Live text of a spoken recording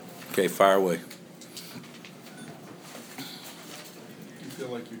Okay, fire away. Do you feel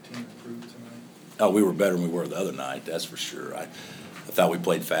like your team improved tonight? Oh, we were better than we were the other night, that's for sure. I thought we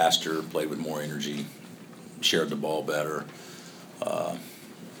played faster, played with more energy, shared the ball better.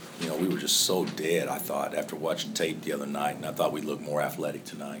 We were just so dead, I thought, after watching tape the other night, and I thought we looked more athletic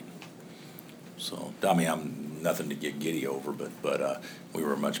tonight. So, I mean, I'm nothing to get giddy over, but we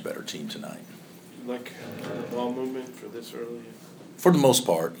were a much better team tonight. Like ball movement for this early? For the most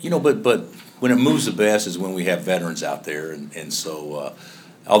part, but when it moves the best is when we have veterans out there, and so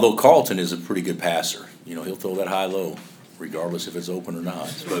although Carlton is a pretty good passer, he'll throw that high low, regardless if it's open or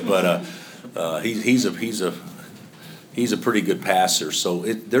not. But he's a pretty good passer, so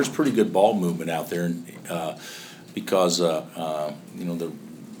there's pretty good ball movement out there, because we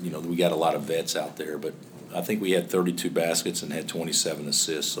got a lot of vets out there. But I think we had 32 baskets and had 27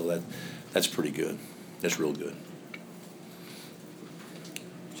 assists, so that's pretty good. That's real good.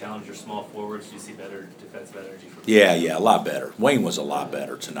 Challenge your small forwards. Do you see better defensive energy from Yeah, a lot better. Wayne was a lot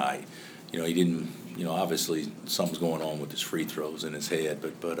better tonight. He didn't. Obviously something's going on with his free throws in his head,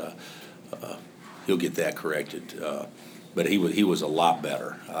 but he'll get that corrected. But he was a lot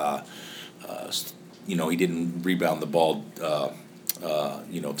better. He didn't rebound the ball,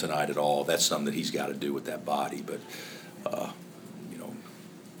 tonight at all. That's something that he's got to do with that body. But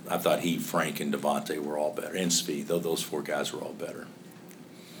I thought Frank, and Devontae were all better, and Svi. Those four guys were all better.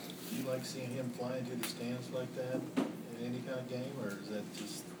 Do you like seeing him fly into the stands like that in any kind of game, or is that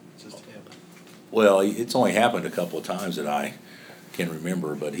just him? Well, it's only happened a couple of times that I can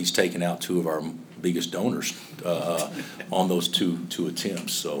remember, but he's taken out two of our biggest donors on those two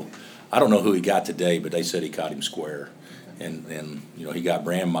attempts. So I don't know who he got today, but they said he caught him square, and he got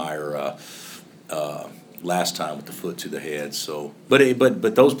Brandmeier last time with the foot to the head. So, but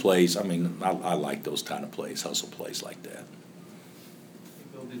those plays, I mean, I like those kind of plays, hustle plays like that.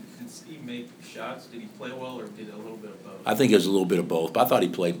 Did Steve make shots? Did he play well, or did a little bit of both? I think it was a little bit of both, but I thought he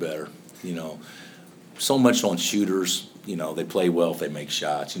played better. So much on shooters. They play well if they make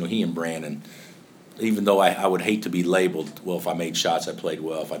shots. He and Brandon, even though I would hate to be labeled, well, if I made shots, I played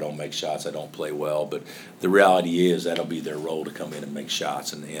well. If I don't make shots, I don't play well. But the reality is that'll be their role to come in and make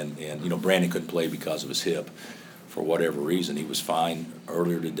shots. And Brandon couldn't play because of his hip for whatever reason. He was fine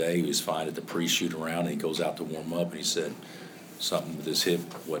earlier today. He was fine at the pre-shoot around, and he goes out to warm up, and he said something with his hip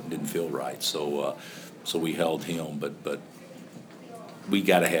didn't feel right. So we held him, but we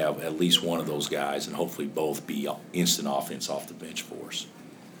got to have at least one of those guys, and hopefully both be instant offense off the bench for us.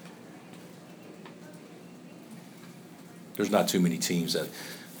 There's not too many teams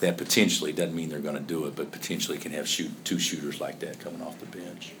that potentially, doesn't mean they're going to do it, but potentially can have two shooters like that coming off the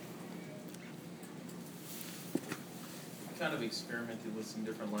bench. Kind of experimented with some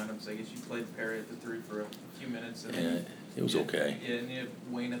different lineups. I guess you played Perry at the 3 for a few minutes. And Yeah, it was okay. Yeah, and you had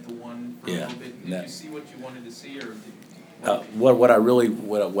Wayne at the 1 for a little bit. Did you see what you wanted to see, or what I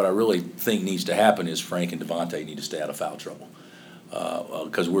really think needs to happen is Frank and Devontae need to stay out of foul trouble,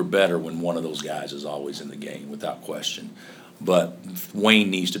 because we're better when one of those guys is always in the game, without question. But Wayne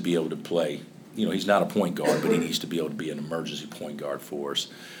needs to be able to play. He's not a point guard, but he needs to be able to be an emergency point guard for us,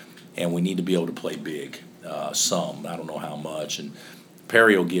 and we need to be able to play big. Some, I don't know how much, and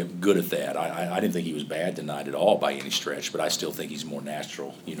Perry will get good at that. I didn't think he was bad tonight at all by any stretch, but I still think he's more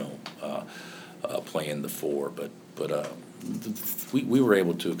natural, playing the 4. But we were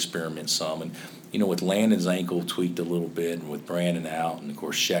able to experiment some, and with Landon's ankle tweaked a little bit, and with Brandon out, and of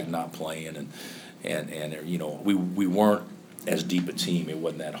course Shaq not playing, and we weren't as deep a team. It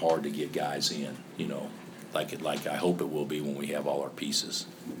wasn't that hard to get guys in, like I hope it will be when we have all our pieces.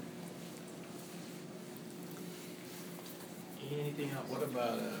 anything else? What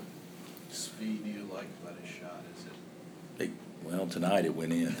about Svi? Do you like about his shot? Is it? Well, tonight it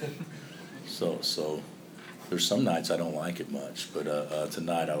went in. So there's some nights I don't like it much, but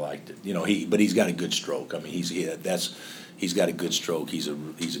tonight I liked it. But he's got a good stroke. I mean, he's got a good stroke. He's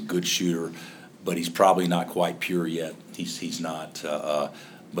a good shooter, but he's probably not quite pure yet. He's not.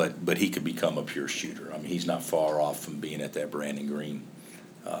 But he could become a pure shooter. I mean, he's not far off from being at that Brandon Green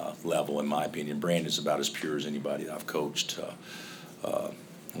level, in my opinion. Brandon's about as pure as anybody that I've coached.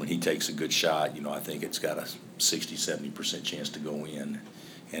 When he takes a good shot, I think it's got a 60-70% chance to go in.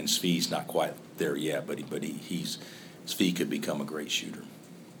 And Svi's not quite there yet, but Svi could become a great shooter.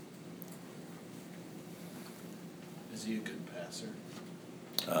 Is he a good passer?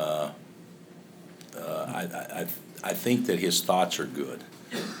 I think that his thoughts are good.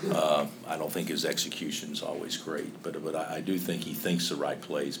 I don't think his execution's always great, but I do think he thinks the right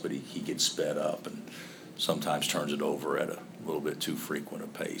plays, but he gets sped up and sometimes turns it over at a little bit too frequent a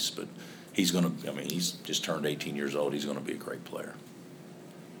pace. But he's just turned 18 years old. He's going to be a great player.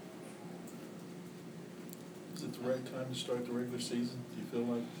 Is it the right time to start the regular season? Do you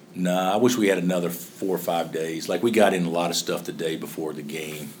feel like? Nah, I wish we had another 4 or 5 days. Like, we got in a lot of stuff the day before the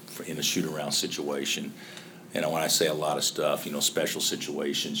game in a shoot-around situation. And when I say a lot of stuff, special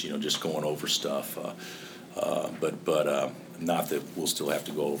situations, just going over stuff. But not that we'll still have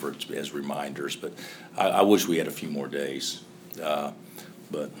to go over it as reminders. But I wish we had a few more days.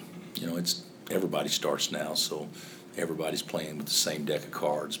 But everybody starts now, so everybody's playing with the same deck of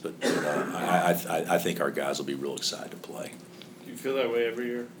cards. But I think our guys will be real excited to play. Do you feel that way every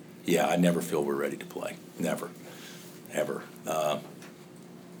year? Yeah, I never feel we're ready to play. Never, ever.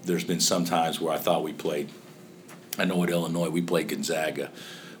 There's been some times where I thought we played. I know at Illinois we played Gonzaga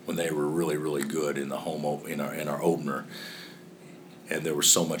when they were really, really good in the in our opener, and there was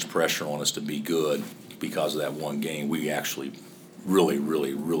so much pressure on us to be good because of that one game. We actually really,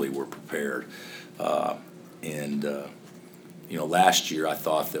 really, really were prepared. Last year I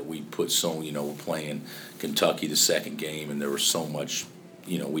thought that we put we're playing Kentucky the second game, and there was so much,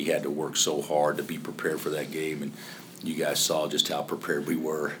 we had to work so hard to be prepared for that game, and you guys saw just how prepared we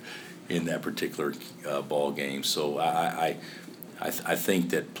were in that particular ball game. So I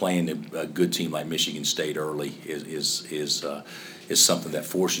think that playing a good team like Michigan State early is something that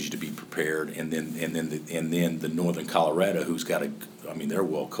forces you to be prepared, and then the Northern Colorado, who's got they're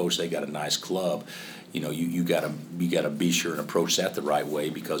well coached, they got a nice club. You gotta be sure and approach that the right way,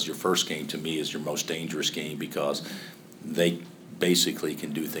 because your first game to me is your most dangerous game, because they basically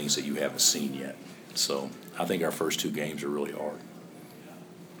can do things that you haven't seen yet. So I think our first 2 games are really hard.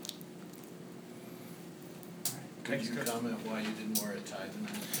 Could you comment why you didn't wear a tie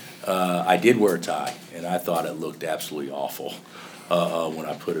tonight? I did wear a tie, and I thought it looked absolutely awful when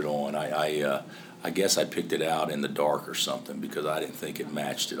I put it on. I guess I picked it out in the dark or something, because I didn't think it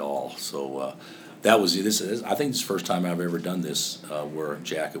matched at all. So that was this. I think it's the first time I've ever done this, wear a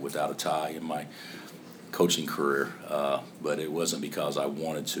jacket without a tie in my coaching career. But it wasn't because I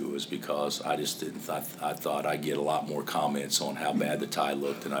wanted to. It was because I just didn't. I thought I'd get a lot more comments on how bad the tie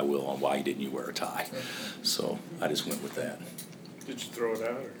looked than I will on why didn't you wear a tie. So I just went with that. Did you throw it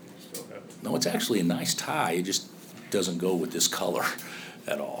out, or do you still have it? No, it's actually a nice tie. It just doesn't go with this color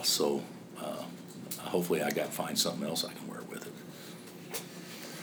at all. So hopefully I got to find something else I can wear.